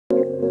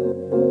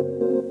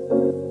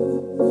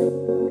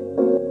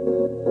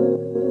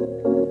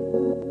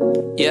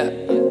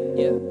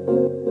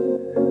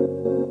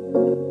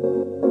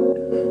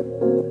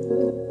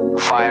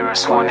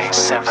Virus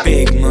 187.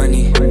 Big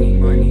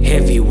money,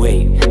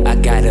 heavyweight. I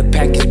got a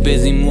package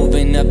busy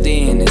moving up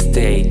the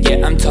interstate.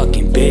 Yeah, I'm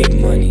talking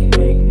big money,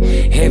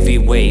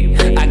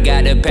 heavyweight. I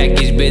got a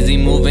package busy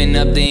moving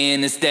up the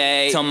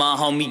interstate. Tell my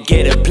homie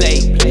get a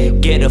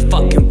plate, get a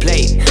fucking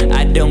plate.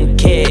 I don't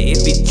care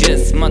if it's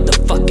just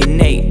motherfucking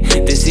Nate.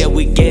 This year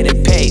we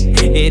getting paid,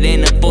 it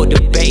ain't up for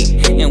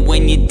debate. And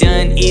when you're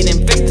done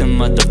eating, fix the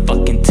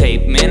motherfucking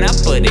tape. Man, I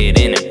put it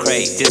in a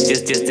crate,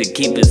 just to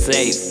keep it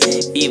safe.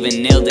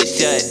 Even nailed it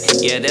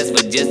shut, yeah, that's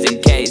for just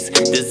in case.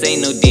 This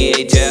ain't no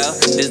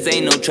DHL, this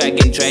ain't no track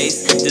and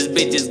trace. This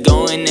bitch is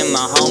going in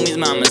my homie's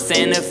mama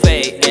Santa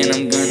Fe. And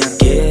I'm gonna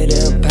get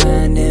a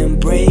pound and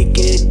break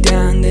it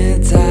down.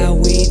 That's how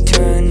we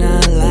turn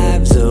our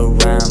lives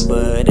around.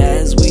 But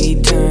as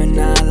we turn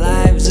our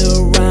lives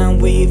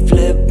around, we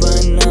flip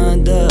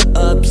another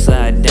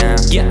upside down.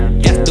 Yeah,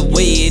 that's the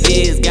way it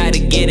is, gotta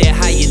get it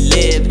how you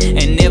live.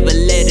 And never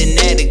let an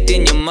addict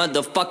in your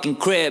motherfucking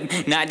crib.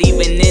 Not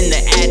even in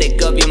the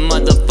attic of your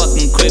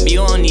motherfucking crib.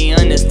 You only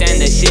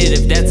understand that shit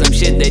if that's some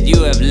shit that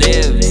you have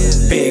lived.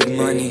 Big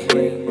money,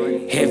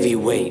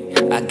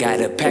 heavyweight. I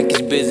got a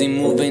package busy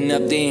moving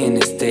up the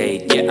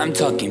interstate. Yeah, I'm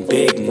talking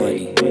big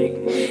money,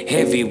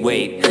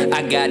 heavyweight.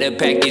 I got a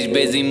package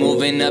busy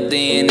moving up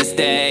the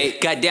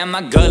interstate. Goddamn,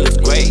 my girl looks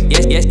great.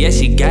 Yes,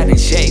 she got in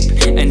shape.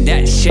 And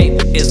that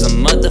shape is a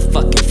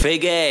motherfucking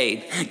figure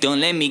eight. Don't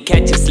let me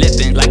catch you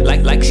slipping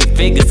like she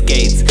figure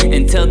skates.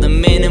 And tell the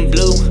men in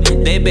blue,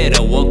 they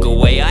better walk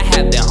away. I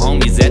have their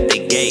homies at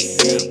the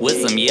gate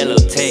with some yellow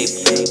tape.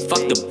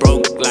 Fuck the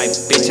broke life,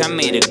 bitch, I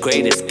made a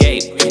great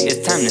escape.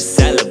 It's time to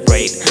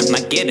celebrate,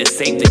 might get a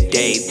save the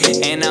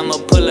date. And I'ma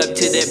pull up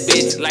to that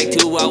bitch like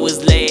 2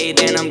 hours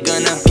late. And I'm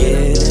gonna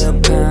get a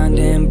pound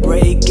and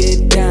break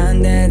it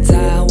down. That's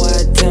how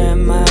I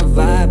turn my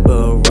vibe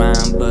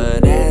around.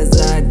 But as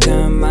I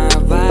turn my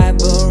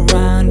vibe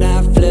around,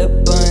 I flip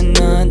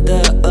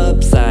another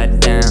upside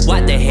down.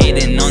 Why they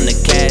hating on the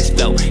cash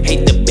flow?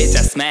 Hate the bitch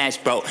I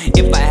smashed, bro.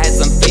 If I had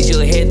some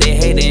facial hair, they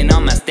hating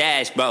on my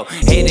stash, bro.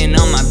 Hating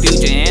on my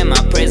future and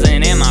my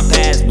present and my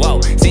past,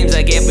 whoa. Seems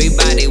like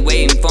everybody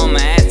waiting for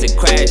my ass to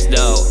crash,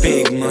 though.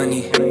 Big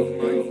money,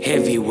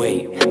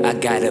 heavyweight. I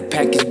got a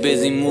package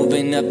busy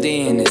moving up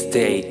the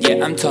interstate.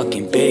 Yeah, I'm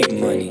talking big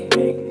money,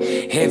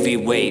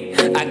 heavyweight.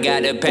 I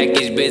got a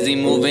package busy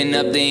moving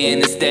up the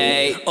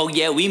interstate. Oh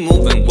yeah, we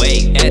moving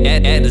weight at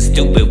a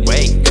stupid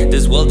rate.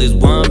 This world is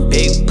one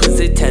big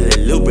pussy, tell it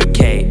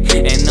lubricate.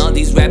 And all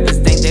these rappers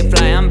think they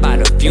fly, I'm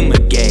about to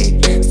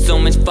fumigate. So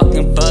much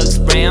fucking bug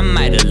spray, I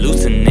might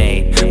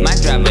hallucinate. My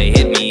driver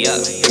hit me up,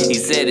 he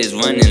said it's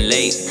running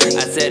late.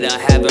 I said I'll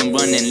have him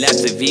running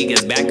laps if he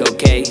gets back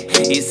okay.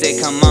 He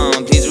said come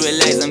on, please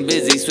relax, I'm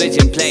busy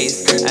switching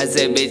place. I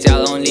said bitch,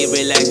 I'll only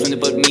relax when they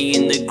put me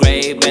in the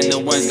grave. And the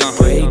one's gonna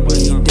break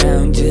me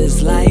down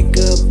just like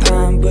a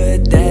pound.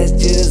 But that's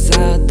just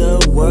how the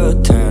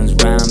world turns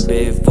round.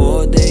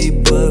 Before they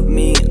put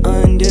me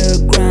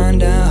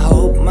underground, I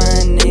hope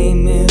my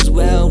name is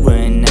well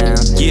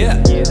renowned.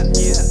 Yeah.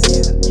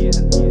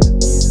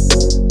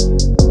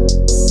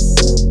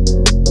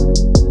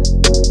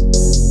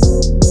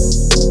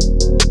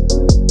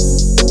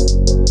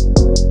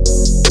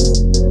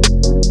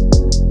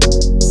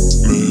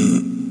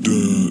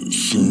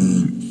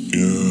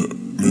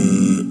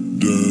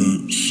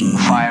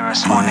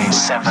 Virus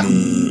 187.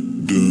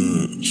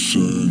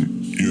 Medicine,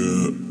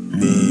 yeah,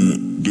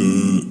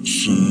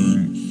 medicine.